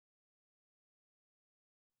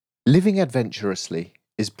Living Adventurously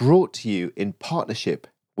is brought to you in partnership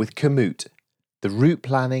with Komoot, the route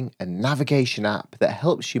planning and navigation app that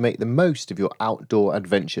helps you make the most of your outdoor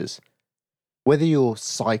adventures. Whether you're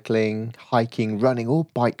cycling, hiking, running, or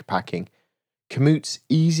bike packing, Komoot's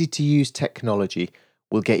easy-to-use technology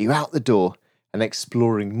will get you out the door and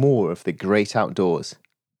exploring more of the great outdoors.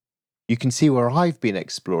 You can see where I've been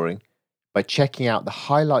exploring by checking out the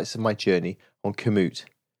highlights of my journey on Komoot.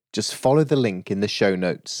 Just follow the link in the show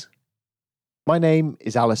notes. My name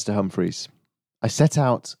is Alistair Humphreys. I set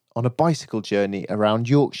out on a bicycle journey around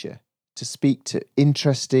Yorkshire to speak to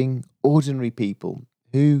interesting, ordinary people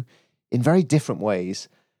who, in very different ways,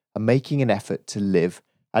 are making an effort to live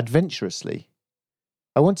adventurously.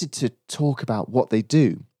 I wanted to talk about what they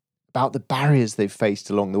do, about the barriers they've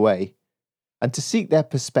faced along the way, and to seek their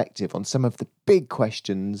perspective on some of the big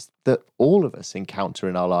questions that all of us encounter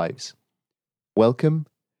in our lives. Welcome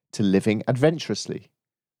to Living Adventurously.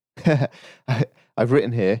 I've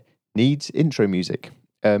written here, needs intro music.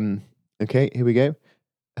 Okay, here we go.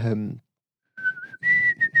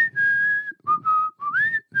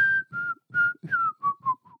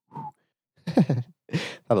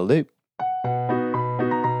 That'll do.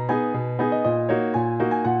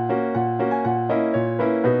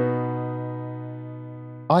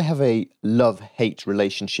 I have a love-hate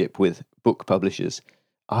relationship with book publishers.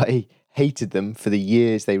 I hated them for the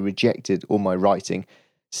years they rejected all my writing,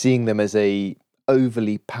 seeing them as a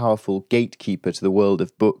overly powerful gatekeeper to the world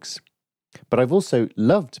of books. But I've also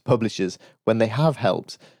loved publishers when they have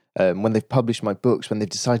helped, when they've published my books, when they've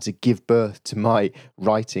decided to give birth to my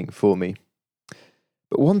writing for me.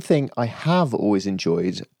 But one thing I have always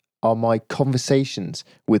enjoyed are my conversations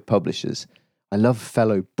with publishers. I love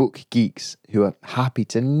fellow book geeks who are happy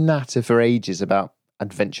to natter for ages about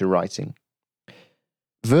adventure writing.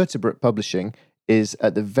 Vertebrate Publishing is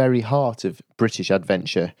at the very heart of British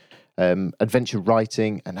adventure, adventure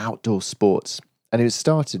writing and outdoor sports, and it was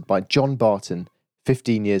started by John Barton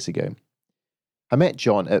 15 years ago. I met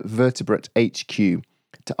John at Vertebrate HQ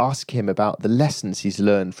to ask him about the lessons he's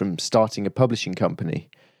learned from starting a publishing company,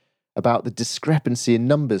 about the discrepancy in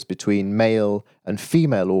numbers between male and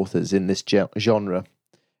female authors in this genre.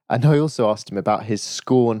 And I also asked him about his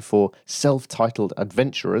scorn for self-titled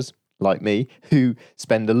adventurers, like me, who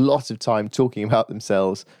spend a lot of time talking about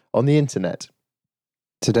themselves on the internet.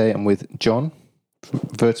 Today I'm with John from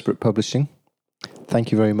Vertebrate Publishing.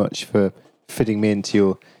 Thank you very much for fitting me into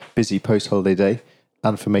your busy post-holiday day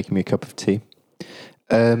and for making me a cup of tea.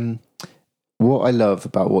 What I love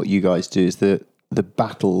about what you guys do is the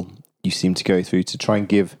battle you seem to go through to try and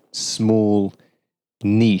give small,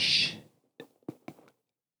 niche,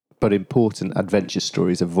 but important adventure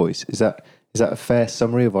stories a voice. Is that a fair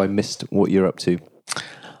summary, or have I missed what you're up to?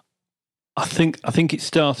 I think it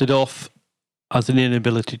started off as an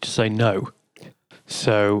inability to say no.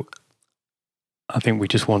 So I think we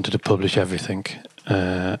just wanted to publish everything,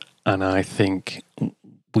 and I think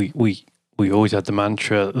we always had the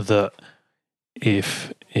mantra that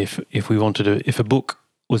if we wanted if a book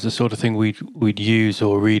was the sort of thing we'd use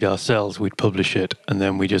or read ourselves, we'd publish it, and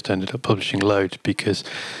then we just ended up publishing loads because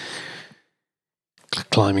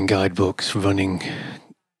climbing guidebooks, running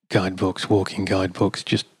guidebooks, walking guidebooks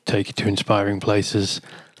just take you to inspiring places,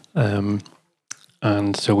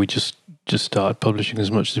 and so we just started publishing as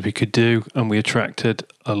much as we could do, and we attracted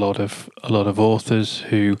a lot of authors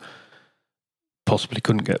who possibly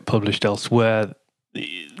couldn't get published elsewhere.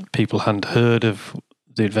 People hadn't heard of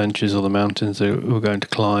the adventures or the mountains that we were going to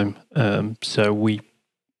climb. So we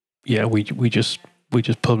just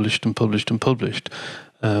published and published and published,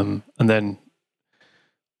 and then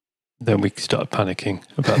we started panicking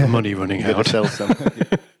about the money running out. Sell some.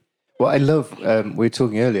 Well, I love. We were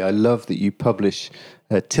talking earlier. I love that you publish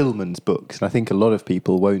Tillman's books, and I think a lot of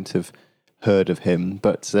people won't have heard of him.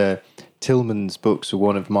 But Tillman's books were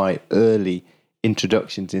one of my early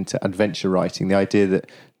introductions into adventure writing. The idea that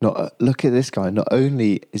look at this guy, not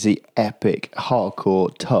only is he epic,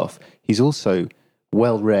 hardcore, tough, he's also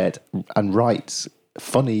well-read and writes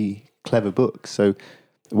funny, clever books. So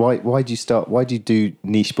why do you do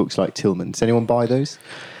niche books like Tillman? Does anyone buy those?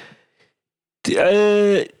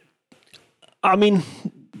 I mean,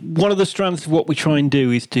 one of the strands of what we try and do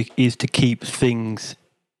is to keep things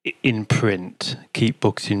in print, keep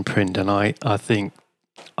books in print, and I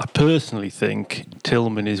personally think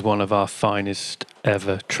Tillman is one of our finest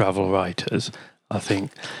ever travel writers. I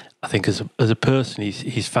think as a person,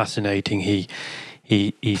 he's fascinating. He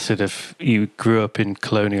grew up in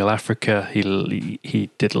colonial Africa. He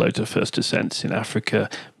did loads of first ascents in Africa.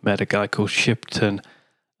 Met a guy called Shipton.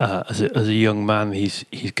 As a young man, he's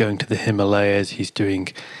going to the Himalayas. He's doing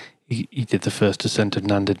he did the first ascent of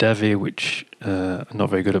Nanda Devi, which I'm not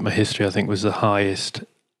very good at my history. I think was the highest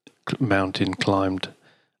mountain climbed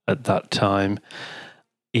at that time.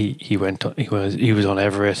 He went on, he was on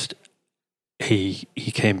Everest. He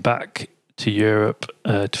came back to Europe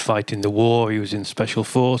to fight in the war. He was in special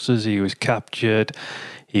forces. He was captured.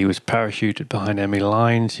 He was parachuted behind enemy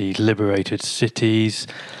lines. He liberated cities.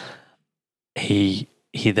 He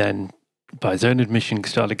then, by his own admission,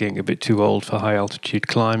 started getting a bit too old for high altitude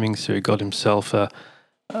climbing. So he got himself a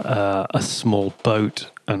small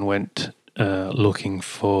boat and went looking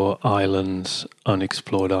for islands,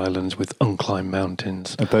 unexplored islands with unclimbed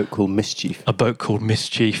mountains. A boat called Mischief.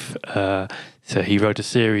 So he wrote a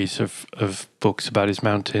series of books about his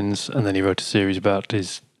mountains, and then he wrote a series about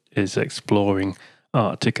his exploring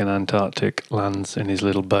Arctic and Antarctic lands in his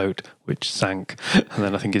little boat, which sank. And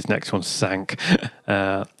then I think his next one sank.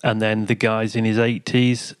 And then the guy's in his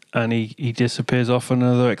 80s, and he disappears off on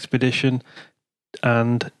another expedition,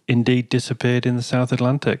 and indeed disappeared in the South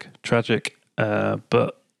Atlantic. Tragic,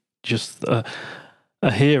 but just a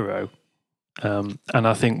hero. And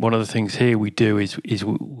I think one of the things here we do is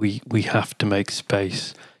we have to make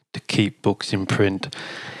space to keep books in print.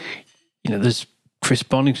 There's Chris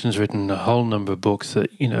Bonington's written a whole number of books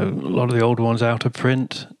that, a lot of the old ones out of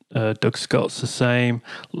print. Doug Scott's the same.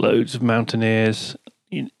 Loads of mountaineers.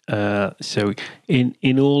 So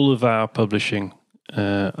in all of our publishing,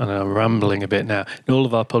 and I'm rambling a bit now. In all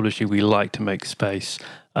of our publishing, we like to make space,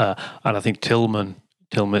 and I think Tillman,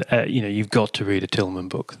 you've got to read a Tillman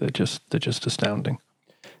book. They're just astounding.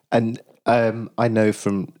 And I know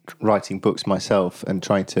from writing books myself and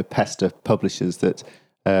trying to pester publishers that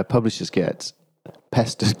publishers get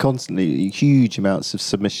pestered constantly. Huge amounts of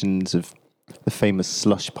submissions of the famous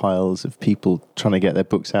slush piles of people trying to get their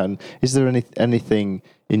books out. And is there anything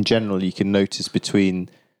in general you can notice between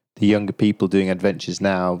the younger people doing adventures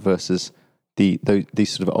now versus these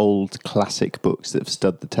sort of old classic books that have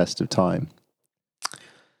stood the test of time?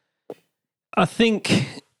 I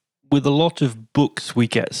think with a lot of books we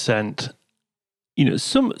get sent,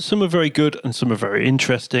 some are very good and some are very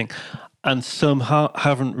interesting, and some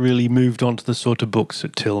haven't really moved on to the sort of books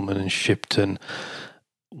that Tillman and Shipton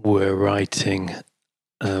were writing.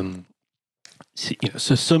 So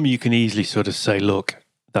some you can easily sort of say, look,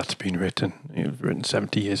 that's been written. It was written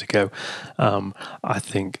 70 years ago. I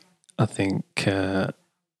think there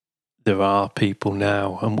are people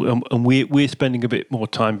now, and we're spending a bit more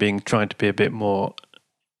time trying to be a bit more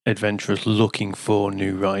adventurous, looking for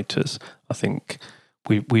new writers. I think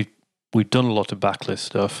we've done a lot of backlist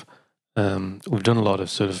stuff. We've done a lot of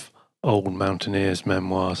sort of old mountaineers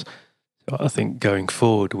memoirs. So I think going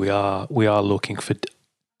forward, we are looking for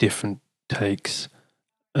different takes.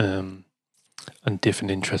 And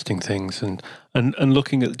different interesting things, and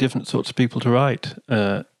looking at different sorts of people to write.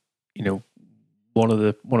 One of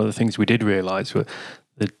the things we did realise were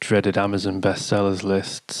the dreaded Amazon bestsellers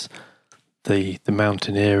lists, the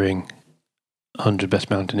mountaineering 100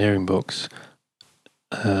 best mountaineering books.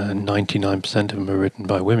 99% of them are written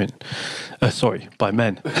by women. By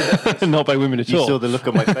men, not by women at all. You saw the look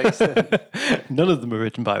on my face then. None of them are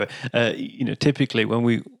written by women. Typically when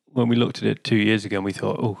we looked at it 2 years ago, and we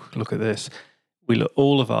thought, oh, look at this.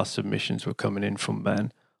 All of our submissions were coming in from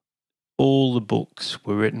men. All the books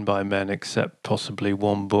were written by men, except possibly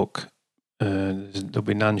one book. There'll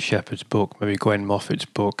be Nan Shepherd's book, maybe Gwen Moffat's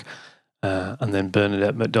book, and then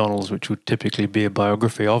Bernadette MacDonald's, which would typically be a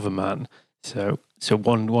biography of a man. So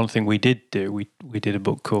one thing we did do, we did a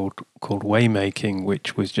book called Waymaking,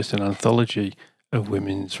 which was just an anthology of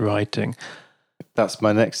women's writing. That's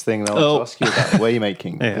my next thing. I want to ask you about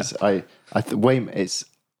Waymaking, because it's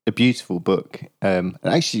a beautiful book. And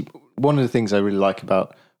actually, one of the things I really like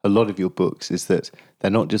about a lot of your books is that they're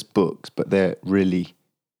not just books, but they're really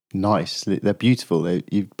nice. They're beautiful.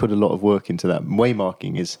 You've put a lot of work into that.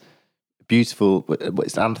 Waymaking is beautiful.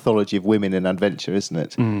 It's an anthology of women and adventure, isn't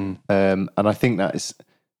it? And I think that is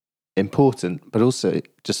important, but also it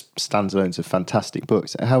just stands alone as a fantastic book.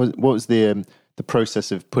 So what was the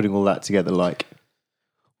process of putting all that together like?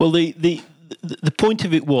 Well, the point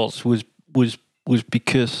of it was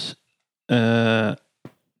because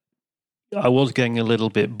I was getting a little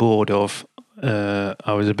bit bored of.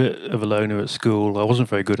 I was a bit of a loner at school. I wasn't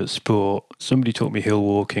very good at sport. Somebody taught me hill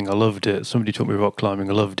walking. I loved it. Somebody taught me rock climbing.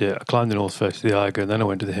 I loved it. I climbed the north face of the Eiger, and then I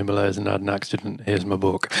went to the Himalayas and had an accident. Here's my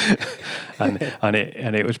book, and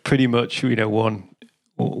it was pretty much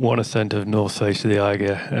one ascent of north face of the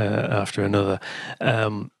Eiger after another.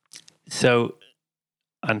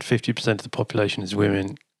 And 50% of the population is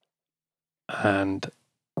women, and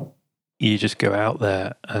you just go out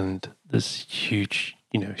there and there's huge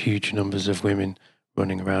numbers of women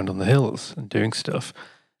running around on the hills and doing stuff,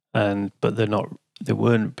 but they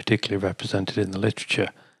weren't particularly represented in the literature.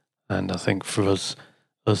 And I think for us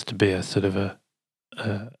to be a sort of a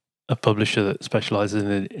publisher that specialises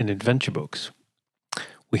in adventure books,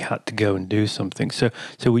 we had to go and do something. So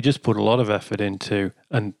we just put a lot of effort into,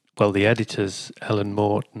 and well, the editors, Helen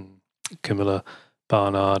Morton, Camilla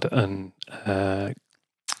Barnard, and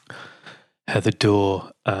Heather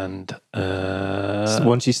Dorr, and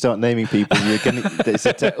once you start naming people, you're going to.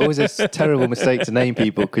 It's always a terrible mistake to name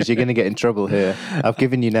people because you're going to get in trouble here. I've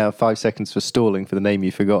given you now 5 seconds for stalling for the name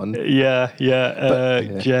you've forgotten. Yeah.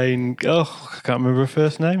 Jane. Oh, I can't remember her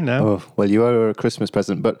first name now. Oh, well, you owe her a Christmas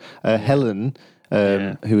present. But Helen,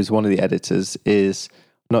 who is one of the editors, is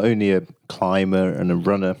not only a climber and a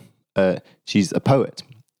runner, she's a poet.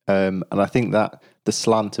 And I think that the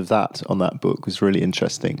slant of that on that book was really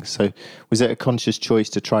interesting. So was it a conscious choice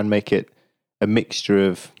to try and make it a mixture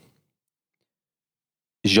of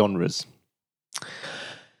genres?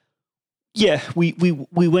 Yeah, we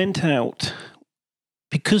went out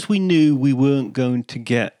because we knew we weren't going to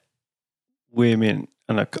get women,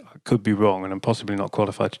 and I could be wrong, and I'm possibly not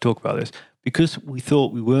qualified to talk about this, because we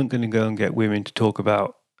thought we weren't going to go and get women to talk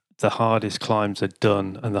about the hardest climbs they'd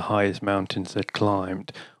done and the highest mountains they'd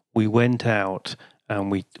climbed. We went out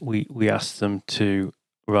and we asked them to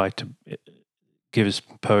give us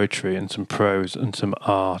some poetry and some prose and some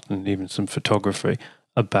art and even some photography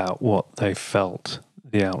about what they felt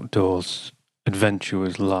the outdoors adventure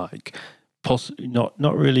was like.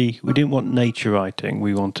 Not really. We didn't want nature writing.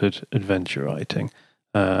 We wanted adventure writing,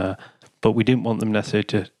 but we didn't want them necessarily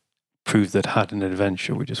to prove they'd had an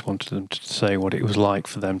adventure. We just wanted them to say what it was like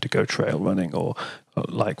for them to go trail running or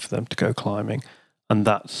like for them to go climbing, and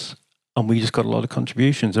we just got a lot of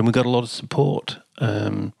contributions and we got a lot of support.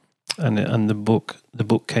 And the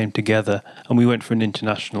book came together, and we went for an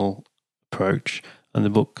international approach, and the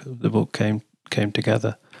book came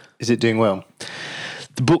together. Is it doing well?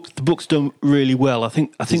 The book's done really well. I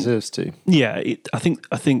think deserves to. Yeah, I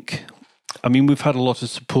think. I mean, we've had a lot of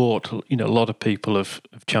support. You know, a lot of people have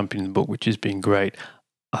championed the book, which has been great.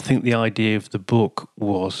 I think the idea of the book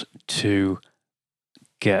was to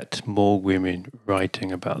get more women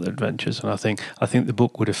writing about their adventures, and I think the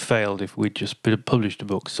book would have failed if we'd just published a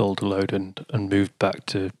book, sold a load, and moved back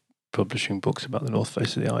to publishing books about the North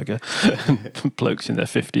Face of the Eiger, blokes in their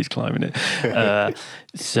 50s climbing it.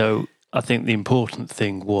 So I think the important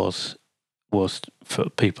thing was for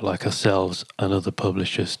people like ourselves and other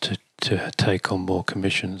publishers to take on more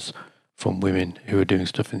commissions from women who are doing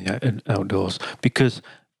stuff in the outdoors. Because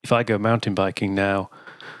if I go mountain biking now,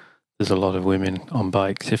 there's a lot of women on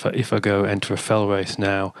bikes. If I go enter a fell race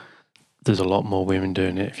now, there's a lot more women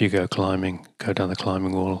doing it. If you go climbing, go down the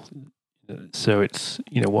climbing wall. So it's,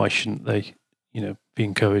 why shouldn't they, be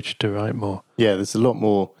encouraged to write more? Yeah, there's a lot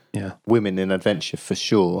more women in adventure for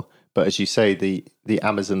sure. But as you say, the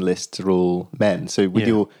Amazon lists are all men. So with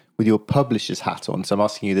your publisher's hat on, so I'm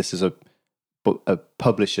asking you this as a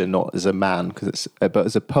publisher, not as a man, but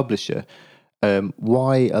as a publisher,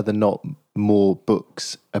 why are there not more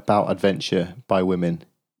books about adventure by women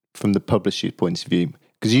from the publisher's point of view?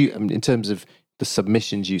 Because in terms of the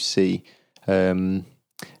submissions you see, and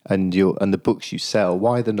the books you sell,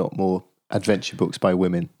 why are there not more adventure books by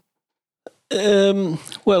women?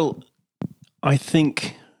 Well, I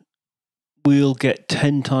think we'll get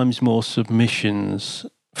 10 times more submissions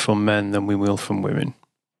from men than we will from women.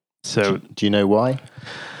 So, do you know why?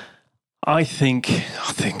 I think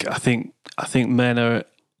men are.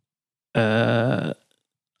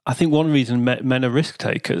 I think one reason men are risk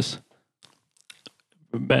takers.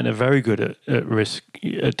 Men are very good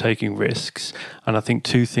at taking risks, and I think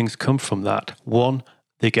two things come from that. One,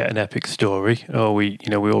 they get an epic story. Oh, we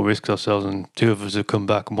all risked ourselves, and two of us have come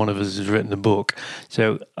back, and one of us has written a book.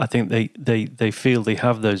 So I think they feel they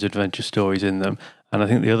have those adventure stories in them. And I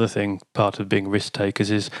think the other thing, part of being risk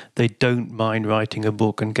takers, is they don't mind writing a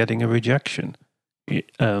book and getting a rejection.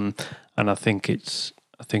 And I think it's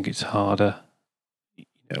harder.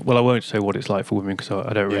 Well, I won't say what it's like for women because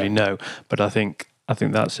I don't really know, but I think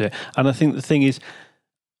that's it. And I think the thing is,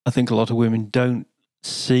 I think a lot of women don't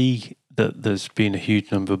see that there's been a huge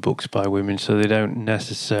number of books by women, so they don't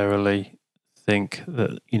necessarily think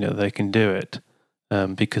that they can do it,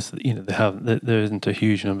 because there isn't a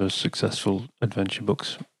huge number of successful adventure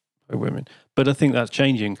books by women. But I think that's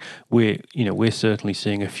changing. We're certainly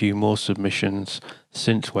seeing a few more submissions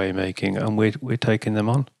since Waymaking, and we're taking them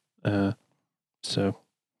on. So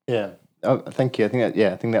yeah, thank you. I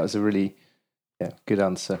think that was a really good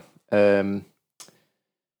answer.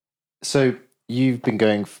 So you've been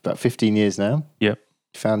going for about 15 years now. Yep.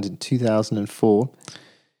 Founded in 2004.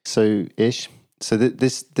 So ish. So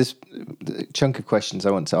this chunk of questions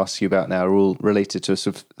I want to ask you about now are all related to a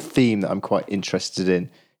sort of theme that I'm quite interested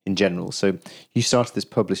in general. So you started this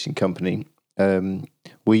publishing company.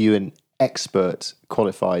 Were you an expert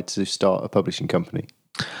qualified to start a publishing company?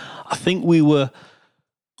 I think we were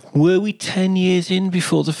we 10 years in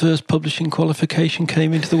before the first publishing qualification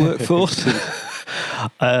came into the workforce?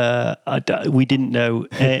 We didn't know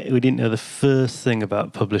the first thing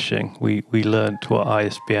about publishing. We learnt what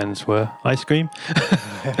ISBNs were. Ice cream?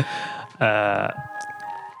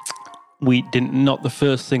 We didn't, not the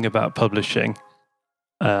first thing about publishing.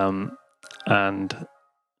 And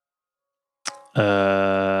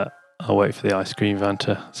I'll wait for the ice cream van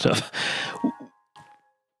to stuff.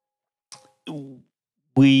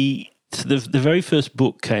 The very first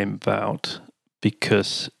book came about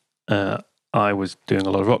because I was doing a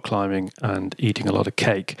lot of rock climbing and eating a lot of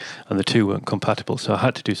cake, and the two weren't compatible. So I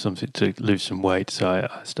had to do something to lose some weight. So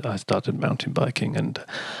I started mountain biking, and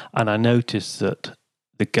I noticed that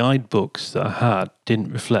the guidebooks that I had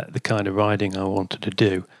didn't reflect the kind of riding I wanted to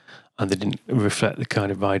do, and they didn't reflect the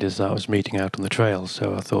kind of riders that I was meeting out on the trails.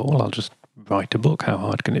 So I thought, well, I'll just write a book. How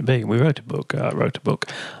hard can it be? And we wrote a book. I wrote a book,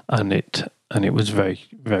 and it was very,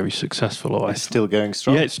 very successful. It's still going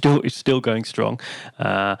strong. Yeah, it's still going strong.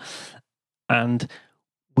 And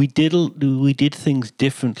we did things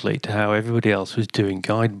differently to how everybody else was doing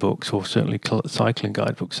guidebooks, or certainly cycling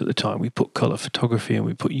guidebooks at the time. We put colour photography in,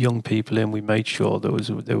 we put young people in, we made sure there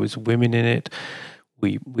was women in it.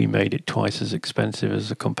 We made it twice as expensive as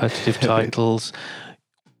the competitive titles.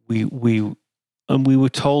 We were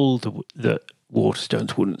told that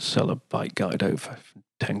Waterstones wouldn't sell a bike guide over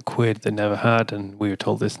 10 quid. They never had, and we were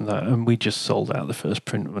told this and that, and we just sold out the first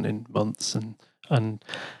print run in months, and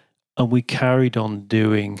we carried on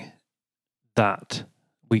doing that.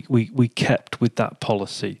 We kept with that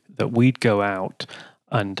policy that we'd go out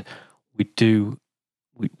and we'd do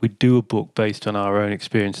a book based on our own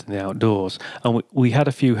experience in the outdoors. And we had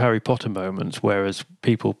a few Harry Potter moments, whereas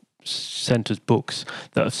people sent us books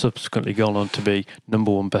that have subsequently gone on to be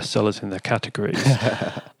number one bestsellers in their categories.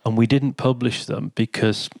 And we didn't publish them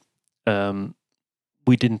because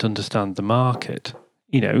we didn't understand the market.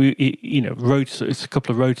 It's a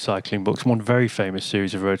couple of road cycling books. One very famous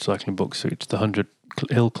series of road cycling books, it's the 100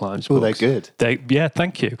 Hill Climbs books. Oh, they're good.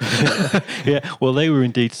 Thank you. Yeah, well, they were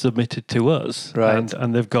indeed submitted to us, right?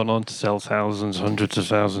 And they've gone on to sell thousands, hundreds of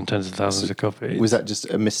thousands, tens of thousands of copies. Was that just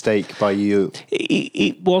a mistake by you?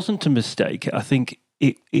 It wasn't a mistake. I think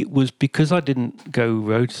it was because I didn't go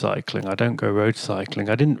road cycling. I don't go road cycling.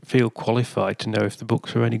 I didn't feel qualified to know if the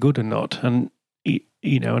books were any good or not. And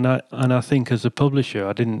I think as a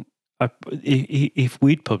publisher, if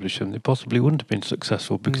we'd published them, they possibly wouldn't have been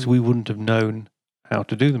successful because we wouldn't have known how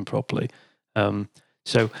to do them properly.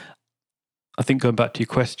 So I think going back to your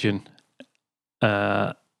question,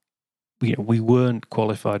 we weren't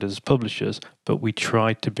qualified as publishers, but we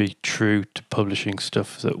tried to be true to publishing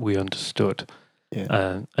stuff that we understood.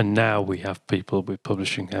 Yeah. And now we have people with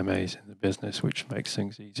publishing MAs in the business, which makes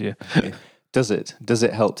things easier. Yeah. Does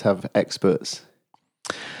it help to have experts?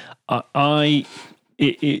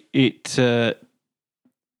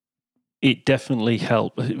 It definitely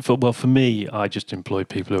helped. For me, I just employ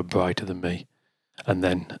people who are brighter than me, and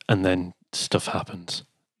then stuff happens.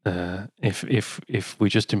 If we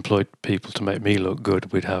just employed people to make me look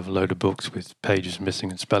good, we'd have a load of books with pages missing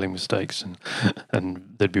and spelling mistakes,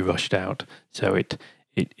 and they'd be rushed out. So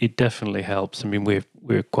it definitely helps. I mean,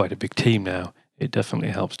 we're quite a big team now. It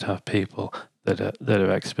definitely helps to have people that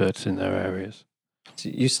are experts in their areas. So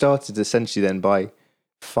you started essentially then by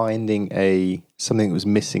finding something that was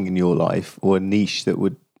missing in your life, or a niche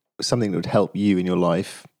something that would help you in your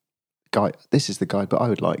life. Guy, this is the guide, but I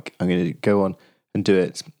would like. I'm going to go on and do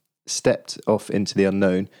it. Stepped off into the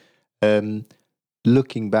unknown.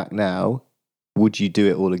 Looking back now, would you do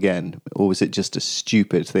it all again, or was it just a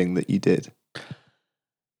stupid thing that you did?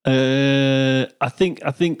 I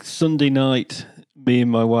think Sunday night, me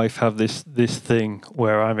and my wife have this thing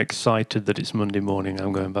where I'm excited that it's Monday morning,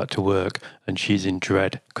 I'm going back to work, and she's in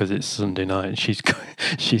dread because it's Sunday night and she's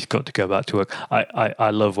got to go back to work.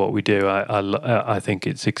 I love what we do. I think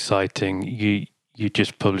it's exciting. You're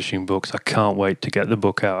just publishing books. I can't wait to get the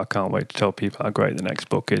book out. I can't wait to tell people how great the next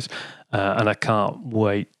book is, and I can't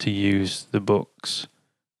wait to use the books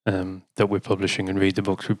that we're publishing and read the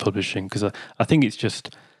books we're publishing, because I think it's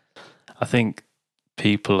just. I think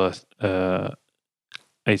people are.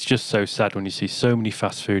 It's just so sad when you see so many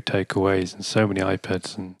fast food takeaways and so many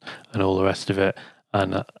iPads and all the rest of it.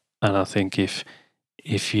 And I think if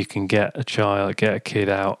you can get a kid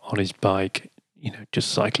out on his bike,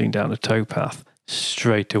 just cycling down a towpath,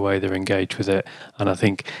 straight away they're engaged with it. And I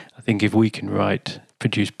think if we can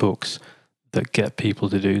produce books that get people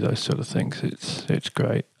to do those sort of things, it's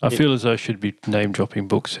great. I feel as though I should be name dropping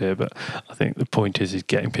books here, but I think the point is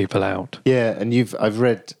getting people out. Yeah, and I've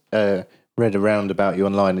read around about you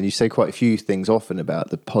online, and you say quite a few things often about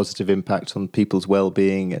the positive impact on people's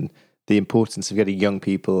well-being and the importance of getting young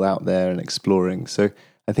people out there and exploring. So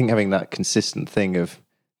I think having that consistent thing of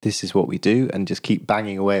this is what we do and just keep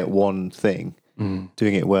banging away at one thing,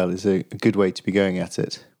 doing it well, is a good way to be going at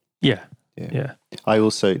it. Yeah. I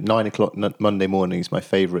also, 9:00 Monday morning is my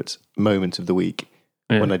favourite moment of the week,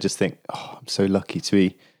 when I just think, oh, I'm so lucky to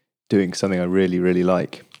be doing something I really, really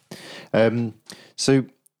like. So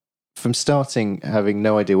from starting, having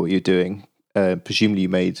no idea what you're doing, presumably you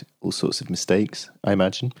made all sorts of mistakes, I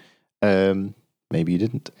imagine. Maybe you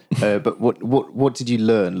didn't. But what did you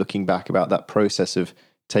learn looking back about that process of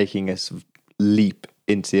taking a sort of leap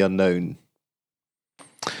into the unknown?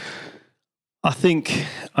 I think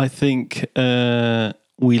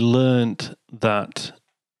we learned that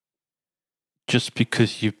just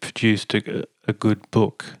because you've produced a good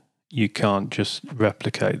book, you can't just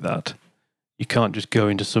replicate that. You can't just go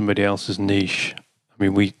into somebody else's niche. I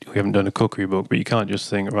mean, we haven't done a cookery book, but you can't just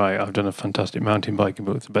think, right, I've done a fantastic mountain biking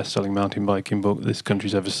book. It's the best-selling mountain biking book this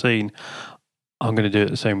country's ever seen. I'm going to do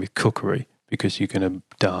it the same with cookery because you're going to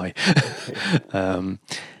die.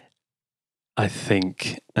 I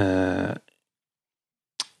think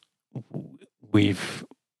we've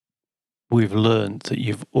learned that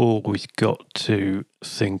you've always got to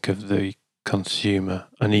think of the consumer,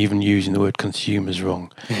 and even using the word consumer is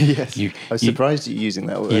wrong. Yes, I was surprised at you using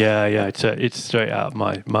that word. Yeah, it's straight out of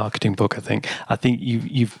my marketing book. I think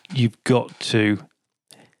you've got to.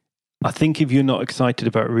 I think if you're not excited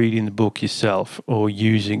about reading the book yourself, or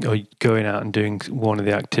going out and doing one of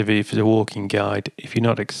the activities, if it's a walking guide, if you're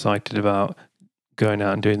not excited about going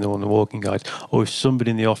out and doing the walking guides, or if somebody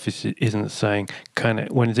in the office isn't saying,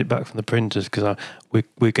 when is it back from the printers? Because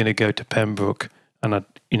we're going to go to Pembroke, and I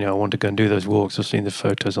want to go and do those walks. I've seen the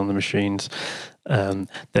photos on the machines. Then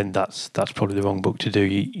that's probably the wrong book to do.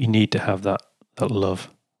 You need to have that love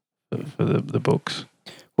for the books.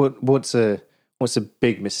 What's a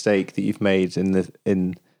big mistake that you've made in the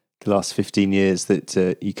last 15 years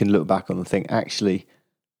that you can look back on and think, actually,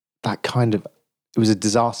 it was a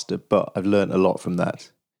disaster, but I've learned a lot from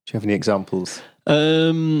that? Do you have any examples?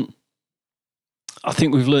 I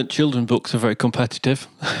think we've learned children books are very competitive.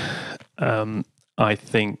 I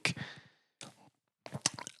think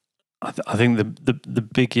the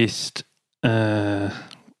biggest.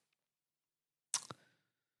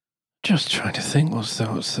 Just trying to think, what's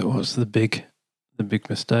the big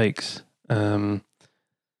mistakes? I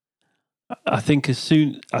think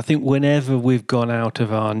whenever we've gone out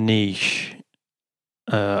of our niche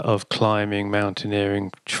of climbing,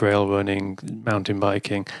 mountaineering, trail running, mountain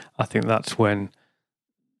biking, I think that's when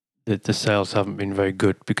the sales haven't been very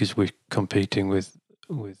good, because we're competing with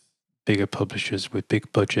bigger publishers with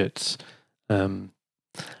big budgets. I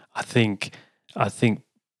think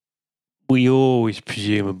we always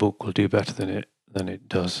presume a book will do better than it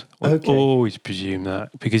does. We always presume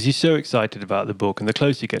that, because you're so excited about the book, and the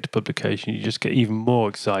closer you get to publication, you just get even more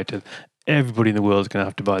excited. Everybody in the world is going to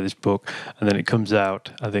have to buy this book, and then it comes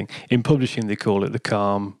out. I think in publishing they call it the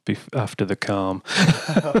calm after the calm.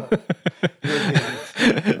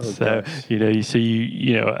 So as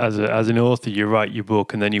an author, you write your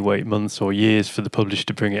book, and then you wait months or years for the publisher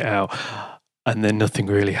to bring it out, and then nothing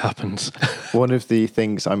really happens. One of the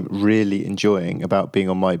things I'm really enjoying about being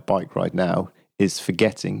on my bike ride now is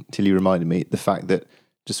forgetting, till you reminded me, the fact that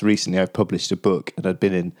just recently I've published a book, and I'd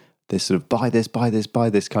been in this sort of buy this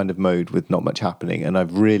kind of mode with not much happening, and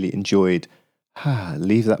I've really enjoyed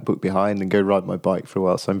leave that book behind and go ride my bike for a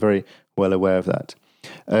while. So I'm very well aware of that.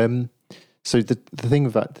 So the thing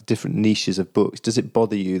about the different niches of books, does it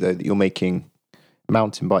bother you though that you're making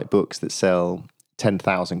mountain bike books that sell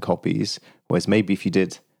 10,000 copies, whereas maybe if you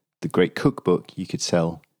did the Great Cookbook, you could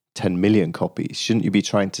sell 10 million copies? Shouldn't you be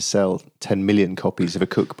trying to sell 10 million copies of a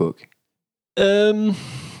cookbook?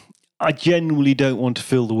 I genuinely don't want to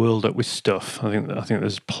fill the world up with stuff. I think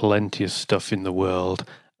there's plenty of stuff in the world,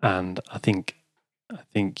 and I think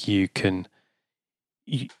you've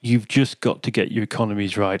just got to get your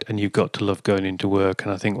economies right, and you've got to love going into work.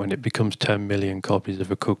 And I think when it becomes 10 million copies of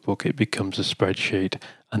a cookbook, it becomes a spreadsheet,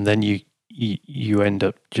 and then you end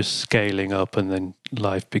up just scaling up, and then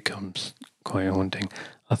life becomes quite haunting.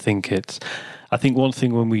 I think one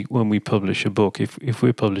thing when we publish a book, if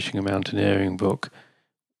we're publishing a mountaineering book,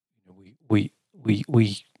 we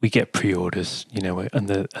get pre-orders, and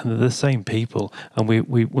they're the same people. And we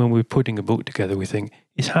when we're putting a book together, we think,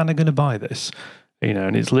 is Hannah going to buy this?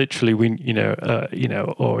 And it's literally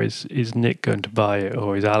or is Nick going to buy it,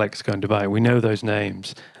 or is Alex going to buy it? We know those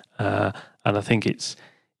names, and I think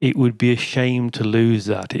it would be a shame to lose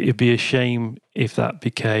that. It'd be a shame if that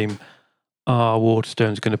became,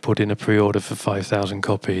 Waterstone's going to put in a pre-order for 5,000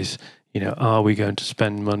 copies. Are we going to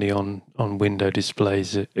spend money on window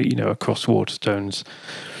displays, across Waterstone's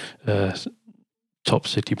top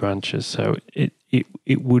city branches? So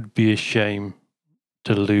it would be a shame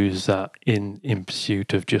to lose that in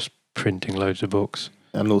pursuit of just printing loads of books.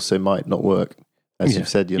 And also might not work, as you've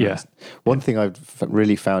said. One thing I've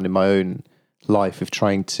really found in my own life of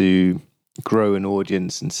trying to grow an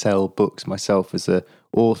audience and sell books myself as an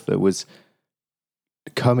author was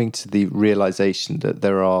coming to the realization that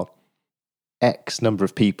there are X number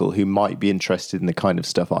of people who might be interested in the kind of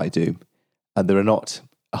stuff I do, and there are not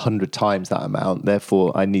 100 times that amount.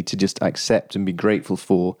 Therefore, I need to just accept and be grateful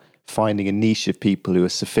for finding a niche of people who are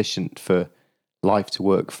sufficient for life to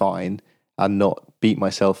work fine, and not beat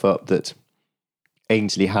myself up that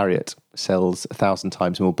Ainsley Harriott sells 1,000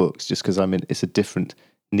 times more books just because it's a different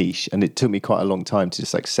niche. And it took me quite a long time to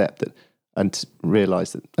just accept that and to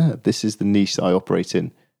realize that this is the niche that I operate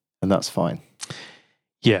in, and that's fine.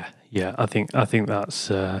 Yeah. I think that's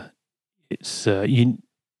it's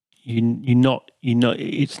you're not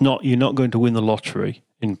going to win the lottery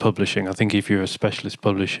in publishing. I think if you're a specialist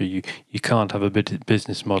publisher, you can't have a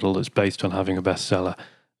business model that's based on having a bestseller.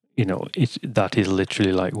 That is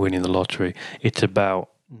literally like winning the lottery. It's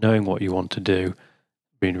about knowing what you want to do,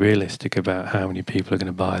 being realistic about how many people are going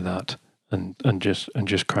to buy that, and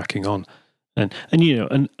just cracking on, and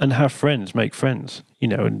have friends, make friends,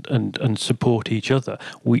 and support each other.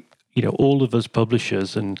 We, all of us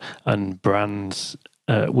publishers and brands,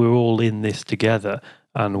 we're all in this together.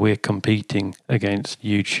 And we're competing against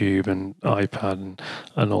YouTube and iPad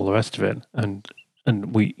and all the rest of it. And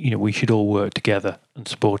we should all work together and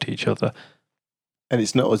support each other. And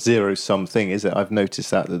it's not a zero-sum thing, is it? I've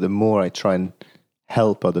noticed that the more I try and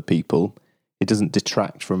help other people, it doesn't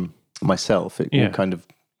detract from myself. It kind of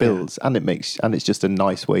builds, and it's just a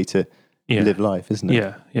nice way to live life, isn't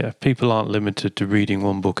it? Yeah. People aren't limited to reading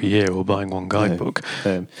one book a year or buying one guidebook.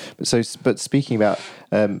 But speaking about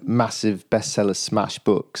massive bestseller smash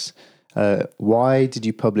books, why did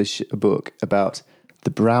you publish a book about the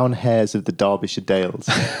brown hares of the Derbyshire Dales?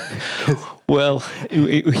 Well,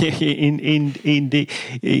 and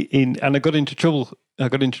I got into trouble.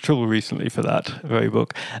 Recently for that very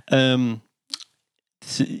book.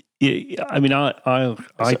 So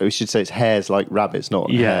we should say it's hares like rabbits,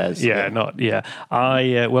 not hares.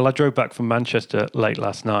 I drove back from Manchester late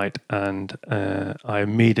last night, and I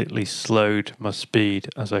immediately slowed my speed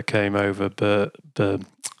as I came over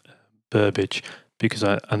Burbage, because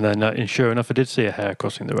and sure enough, I did see a hare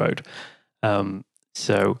crossing the road.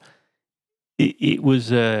 So it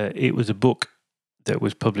was a book that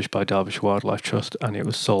was published by Derbyshire Wildlife Trust, and it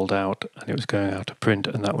was sold out, and it was going out of print,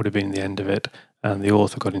 and that would have been the end of it. And the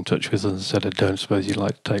author got in touch with us and said, I don't suppose you'd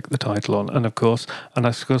like to take the title on. And of course,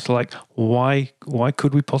 like, why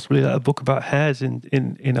could we possibly let a book about hares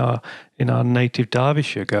in our native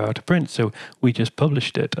Derbyshire go out of print? So we just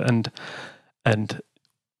published it. And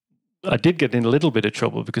I did get in a little bit of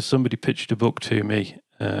trouble because somebody pitched a book to me,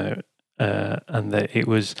 and it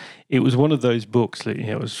was one of those books that,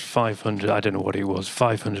 it was 500, I don't know what it was,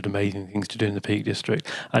 500 amazing things to do in the Peak District.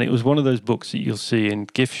 And it was one of those books that you'll see in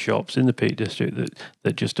gift shops in the Peak District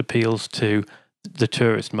that just appeals to the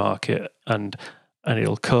tourist market, and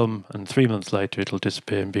it'll come, and 3 months later it'll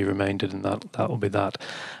disappear and be remaindered, and that will be that.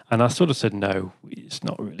 And I sort of said, no, it's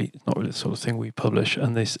not really the sort of thing we publish.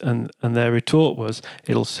 And their retort was,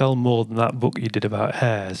 it'll sell more than that book you did about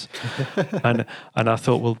hares. and I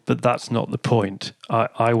thought, well, but that's not the point.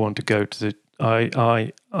 I want to go to the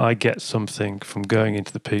I get something from going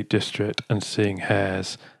into the Peak District and seeing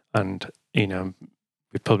hares, and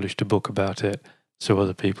we published a book about it so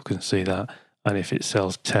other people can see that. And if it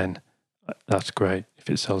sells 10, that's great. If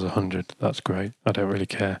it sells 100, that's great. I don't really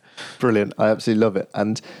care. Brilliant. I absolutely love it.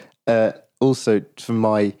 And also, from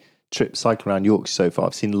my trip cycling around Yorkshire so far,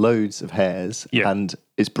 I've seen loads of hares, and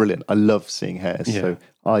it's brilliant. I love seeing hares. Yeah. So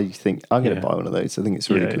I think I'm going to buy one of those. I think it's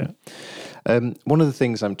really good. Yeah. One of the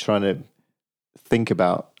things I'm trying to think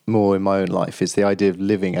about more in my own life is the idea of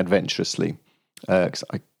living adventurously. Because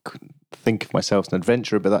I think of myself as an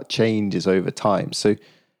adventurer, but that changes over time. So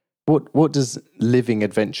what does living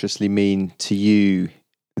adventurously mean to you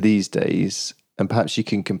these days? And perhaps you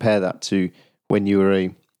can compare that to when you were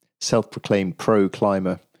a self-proclaimed pro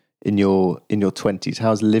climber in your 20s.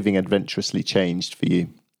 How's living adventurously changed for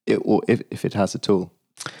you, or if it has at all?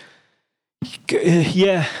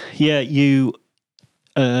 Yeah.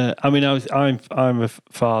 I mean, I'm a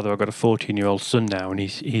father. I've got a 14-year-old son now, and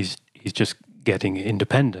he's just getting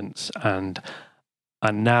independence, and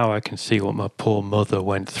now I can see what my poor mother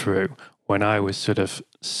went through when I was sort of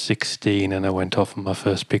 16 and I went off on my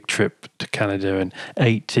first big trip to Canada, and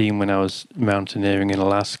 18 when I was mountaineering in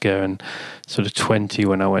Alaska, and sort of 20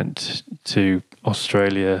 when I went to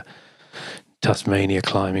Australia, Tasmania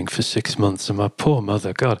climbing for 6 months. And my poor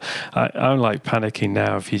mother, God, I'm like panicking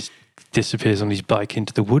now if he disappears on his bike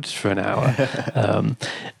into the woods for an hour.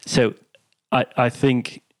 So I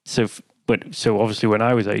think, so obviously when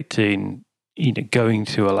I was 18, going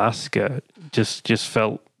to Alaska just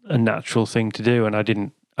felt a natural thing to do, and I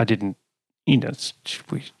didn't, we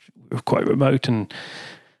were quite remote, and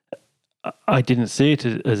I didn't see it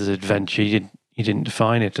as an adventure. You didn't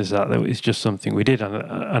define it as that. It's just something we did,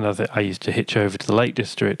 and I used to hitch over to the Lake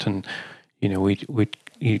District, and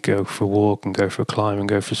you'd go for a walk and go for a climb and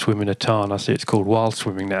go for a swim in a tarn. I see it's called wild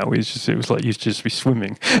swimming now. It was like you used to just be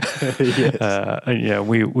swimming. Yes. And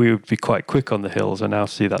we would be quite quick on the hills. I now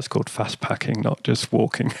see that's called fast packing, not just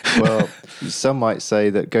walking. Well, some might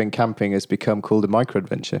say that going camping has become called a micro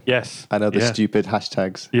adventure. Yes. And other stupid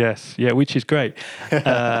hashtags. Yes. Yeah, which is great.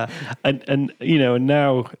 And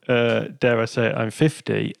now, dare I say it, I'm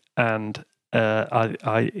 50, and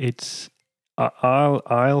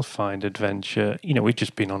I'll find adventure. We've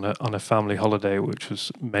just been on a family holiday, which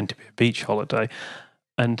was meant to be a beach holiday,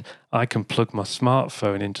 and I can plug my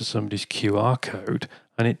smartphone into somebody's QR code,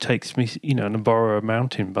 and it takes me, and I borrow a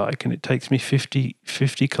mountain bike, and it takes me 50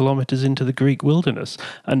 kilometers into the Greek wilderness,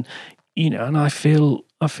 and and I feel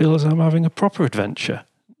as I'm having a proper adventure.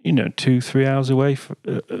 2-3 hours away,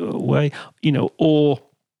 or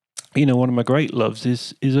one of my great loves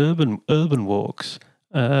is urban walks.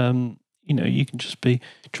 You can just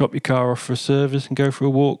drop your car off for a service and go for a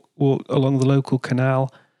walk along the local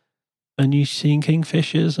canal, and you're seeing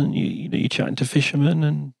kingfishers, and you're chatting to fishermen,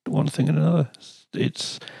 and one thing and another.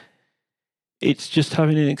 It's just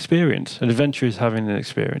having an experience. An adventure is having an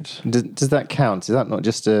experience. Does that count? Is that not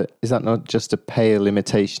just a pale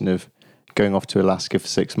imitation of going off to Alaska for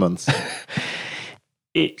 6 months?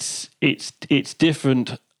 It's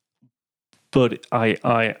different, but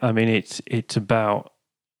I mean it's about.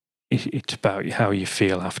 It's about how you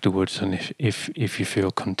feel afterwards, and if you feel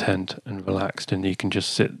content and relaxed, and you can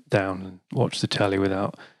just sit down and watch the telly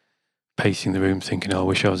without pacing the room thinking, "Oh, I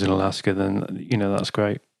wish I was in Alaska," then that's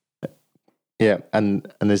great. Yeah, and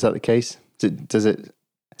is that the case? Does a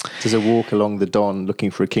walk along the Don looking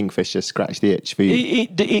for a kingfisher scratch the itch for you?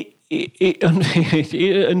 It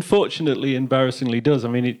unfortunately, embarrassingly does. I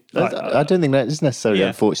mean, I don't think that is necessarily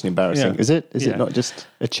unfortunately embarrassing. Yeah. Is it? Is it not just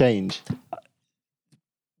a change?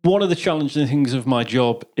 One of the challenging things of my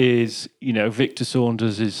job is, Victor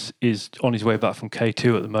Saunders is on his way back from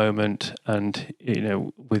K2 at the moment, and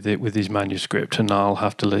with his manuscript, and I'll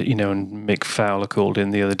have to and Mick Fowler called in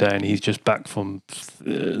the other day, and he's just back from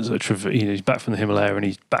he's back from the Himalaya, and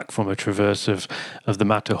he's back from a traverse of the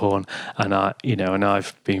Matterhorn, and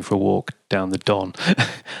I've been for a walk down the Don,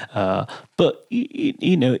 but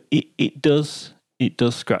it does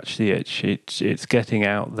scratch the itch. It's getting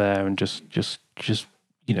out there and just.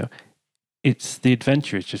 It's the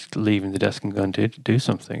adventure is just leaving the desk and going to do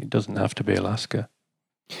something. It doesn't have to be Alaska.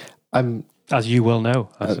 As you well know.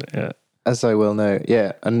 As I well know,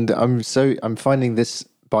 yeah. And I'm finding this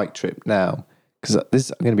bike trip now, because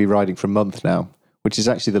I'm going to be riding for a month now, which is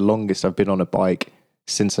actually the longest I've been on a bike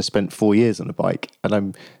since I spent 4 years on a bike. And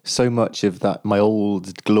I'm so much of that, my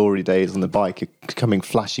old glory days on the bike are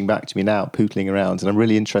flashing back to me now, pootling around. And I'm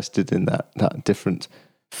really interested in that different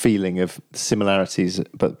feeling of similarities,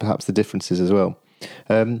 but perhaps the differences as well.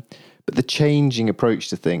 But the changing approach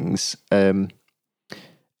to things, I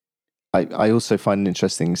also find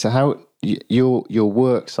interesting. So how your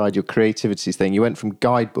work side, your creativity thing, you went from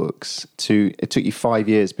guidebooks to, it took you 5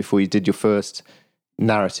 years before you did your first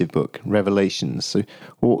narrative book, Revelations. So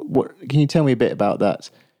what can you tell me a bit about that?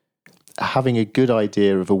 Having a good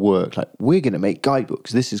idea of a work, like, we're going to make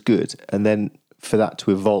guidebooks, this is good, and then for that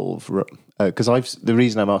to evolve. Because the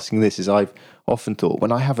reason I'm asking this is I've often thought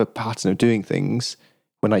when I have a pattern of doing things,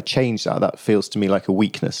 when I change that feels to me like a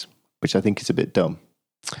weakness, which I think is a bit dumb.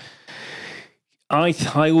 I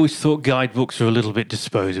always thought guidebooks were a little bit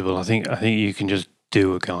disposable. I think you can just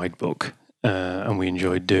do a guidebook, and we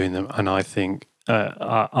enjoyed doing them. And I think when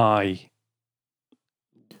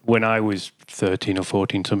I was 13 or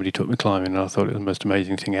 14, somebody took me climbing, and I thought it was the most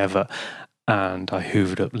amazing thing ever. And I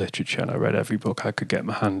hoovered up literature, and I read every book I could get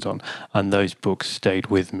my hands on. And those books stayed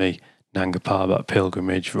with me. Nanga Parbat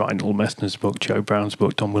Pilgrimage, Reinhold Messner's book, Joe Brown's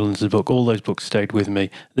book, Don Williams' book, all those books stayed with me.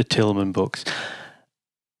 The Tillman books.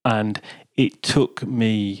 And it took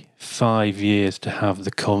me 5 years to have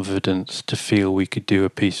the confidence to feel we could do a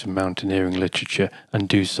piece of mountaineering literature and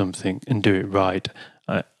do something and do it right.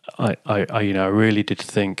 I really did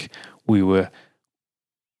think we were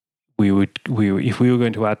if we were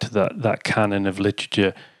going to add to that canon of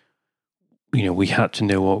literature, we had to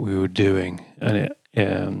know what we were doing, and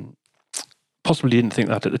it possibly didn't think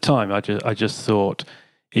that at the time. I just thought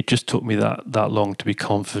it just took me that long to be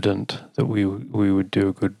confident that we would do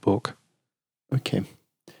a good book. Okay.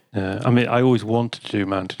 I always wanted to do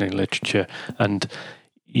mountaineering literature, and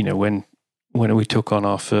when we took on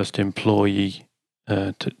our first employee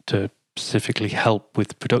to specifically help with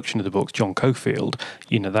the production of the books, John Cofield,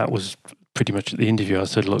 that was pretty much at the interview. I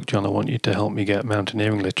said, look, John, I want you to help me get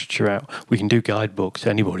mountaineering literature out. We can do guidebooks.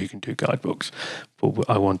 Anybody can do guidebooks. But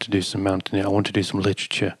I want to do some mountaineering. I want to do some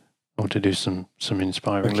literature. I want to do some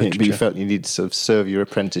inspiring literature. But you felt you needed to sort of serve your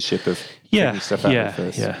apprenticeship of figuring stuff out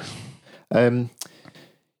first. Yeah.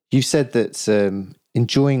 You said that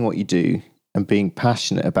enjoying what you do and being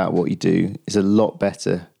passionate about what you do is a lot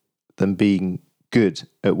better than being good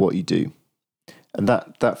at what you do. And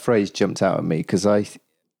that phrase jumped out at me because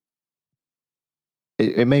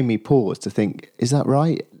it made me pause to think, is that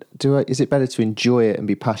right? Is it better to enjoy it and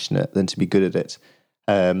be passionate than to be good at it?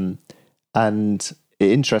 And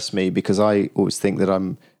it interests me because I always think that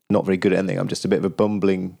I'm not very good at anything. I'm just a bit of a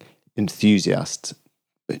bumbling enthusiast,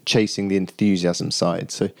 chasing the enthusiasm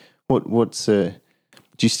side. So what's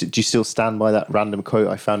do you still stand by that random quote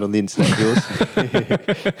I found on the internet of yours?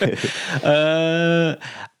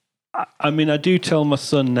 I do tell my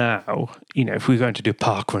son now, if we're going to do a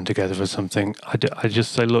park run together or something, I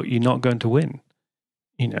just say, look, you're not going to win.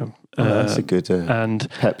 That's a good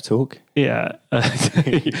pep talk. Yeah.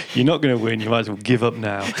 You're not going to win. You might as well give up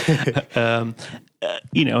now. And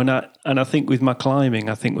I think with my climbing,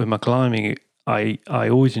 I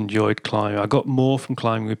always enjoyed climbing. I got more from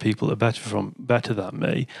climbing with people that are better than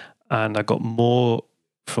me, and I got more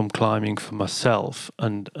from climbing for myself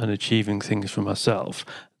and achieving things for myself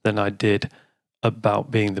than I did about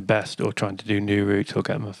being the best or trying to do new routes or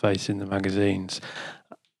get my face in the magazines.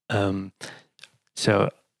 So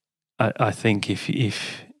I think if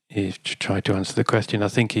to try to answer the question, I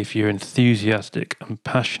think if you're enthusiastic and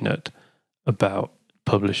passionate about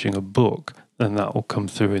publishing a book, then that will come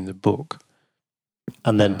through in the book.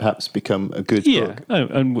 And then perhaps become a good book. Yeah,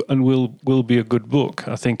 and will be a good book.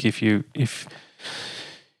 I think if you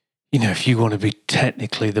want to be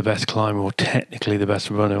technically the best climber or technically the best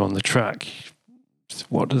runner on the track,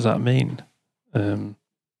 what does that mean? I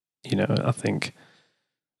think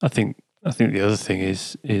the other thing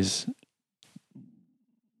is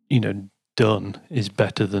done is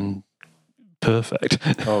better than perfect.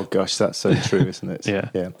 Oh gosh, that's so true, isn't it?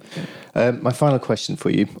 Yeah. My final question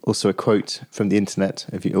for you, also a quote from the internet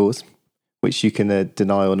of yours, which you can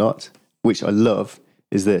deny or not, which I love,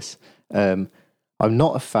 is this. I'm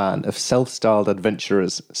not a fan of self-styled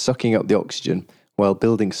adventurers sucking up the oxygen while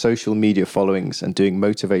building social media followings and doing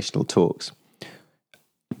motivational talks.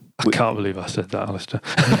 I can't believe I said that, Alistair.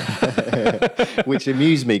 Which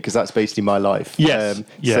amused me because that's basically my life. Yes.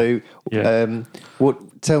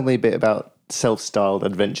 Tell me a bit about self-styled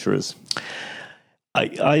adventurers.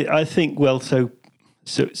 I think,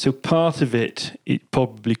 so part of it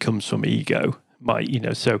probably comes from ego.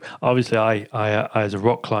 So obviously I as a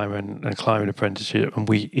rock climber and climbing apprenticeship, and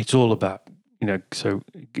it's all about, so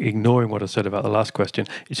ignoring what I said about the last question,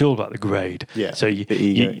 it's all about the grade. Yeah. So the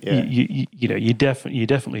ego, you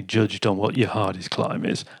definitely judged on what your hardest climb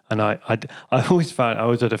is. And I always found, I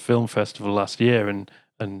was at a film festival last year and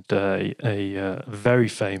a very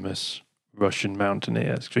famous Russian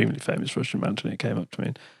mountaineer, extremely famous Russian mountaineer, came up to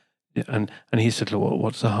me and he said, "Well,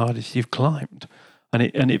 what's the hardest you've climbed?"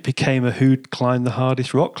 And it became a who'd climbed the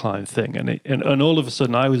hardest rock climb thing, and all of a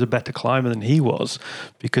sudden I was a better climber than he was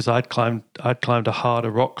because I'd climbed a harder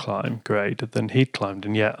rock climb grade than he'd climbed,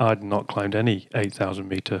 and yet I'd not climbed any 8,000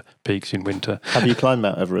 meter peaks in winter. Have you climbed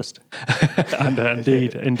Mount Everest? And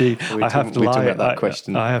indeed, I have to lie. About that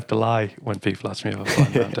question. I have to lie when people ask me if I've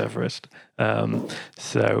climbed Mount Everest.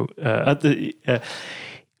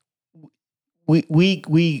 We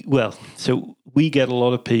get a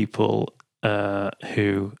lot of people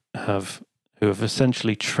who have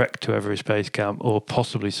essentially trekked to Everest Base Camp or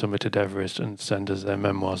possibly summited Everest and send us their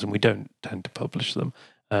memoirs, and we don't tend to publish them.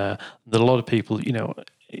 There are a lot of people,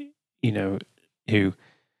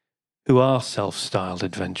 who are self-styled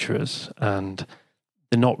adventurers, and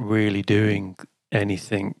they're not really doing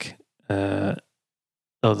anything other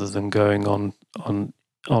than going on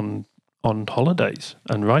on holidays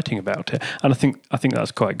and writing about it. And I think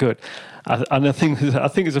that's quite good. And I think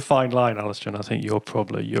it's a fine line, Alistair. And I think you're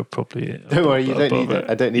probably. Don't worry, you don't need.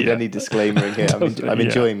 I don't need any disclaimer in here. I'm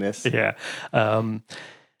enjoying this. Yeah. And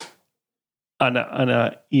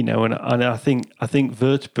I think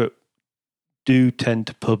vertebrate do tend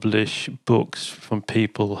to publish books from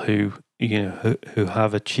people who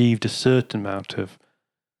have achieved a certain amount of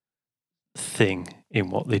thing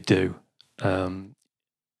in what they do.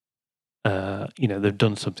 They've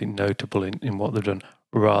done something notable in what they've done,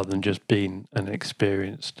 rather than just being an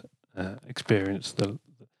experience the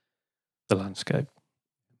landscape.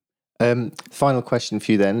 Final question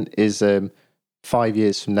for you then is: 5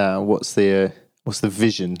 years from now, what's the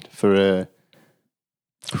vision for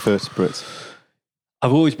vertebrates?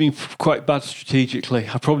 I've always been quite bad strategically.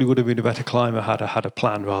 I probably would have been a better climber had I had a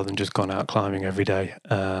plan rather than just gone out climbing every day.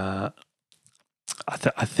 I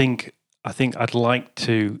think I'd like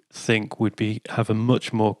to think have a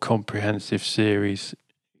much more comprehensive series.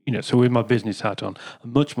 So with my business hat on, a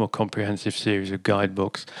much more comprehensive series of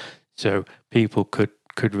guidebooks, so people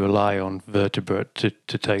could rely on vertebrate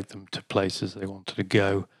to take them to places they wanted to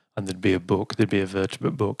go, and there'd be a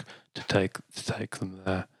vertebrate book to take them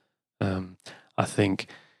there. I think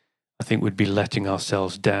we'd be letting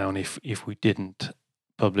ourselves down if we didn't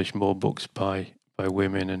publish more books by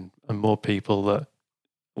women and more people that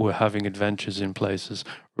were having adventures in places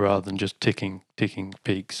rather than just ticking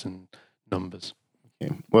peaks and numbers.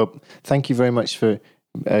 Okay. Well, thank you very much for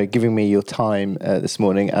giving me your time this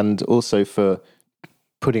morning, and also for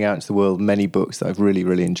putting out into the world many books that I've really,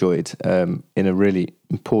 really enjoyed in a really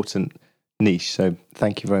important niche. So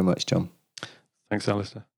thank you very much, John. Thanks,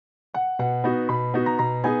 Alistair.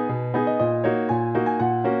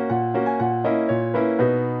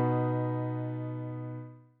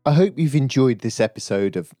 I hope you've enjoyed this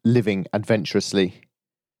episode of Living Adventurously.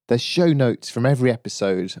 There's show notes from every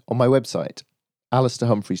episode on my website,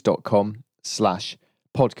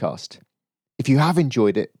 alistairhumphreys.com/podcast. If you have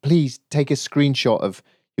enjoyed it, please take a screenshot of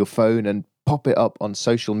your phone and pop it up on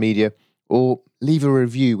social media, or leave a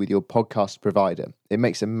review with your podcast provider. It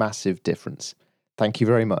makes a massive difference. Thank you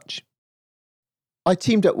very much. I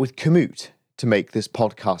teamed up with Komoot to make this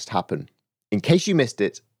podcast happen. In case you missed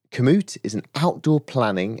it, Komoot is an outdoor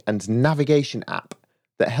planning and navigation app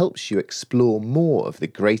that helps you explore more of the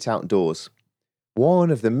great outdoors.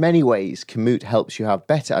 One of the many ways Komoot helps you have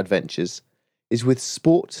better adventures is with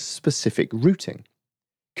sport-specific routing.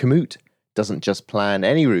 Komoot doesn't just plan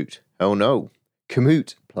any route. Oh no.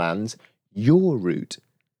 Komoot plans your route.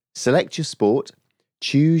 Select your sport,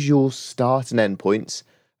 choose your start and end points,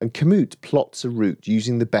 and Komoot plots a route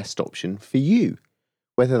using the best option for you.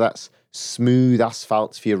 Whether that's smooth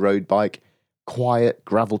asphalt for your road bike, quiet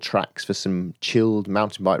gravel tracks for some chilled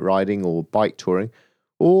mountain bike riding or bike touring,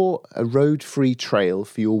 or a road-free trail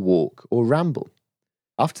for your walk or ramble.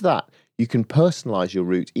 After that, you can personalise your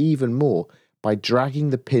route even more by dragging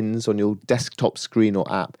the pins on your desktop screen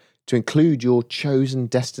or app to include your chosen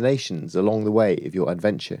destinations along the way of your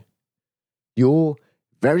adventure. Your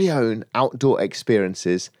very own outdoor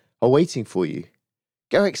experiences are waiting for you.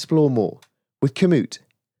 Go explore more with Komoot.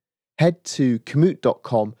 Head to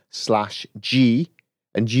komoot.com/G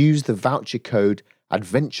and use the voucher code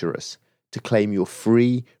ADVENTUROUS to claim your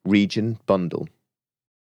free region bundle.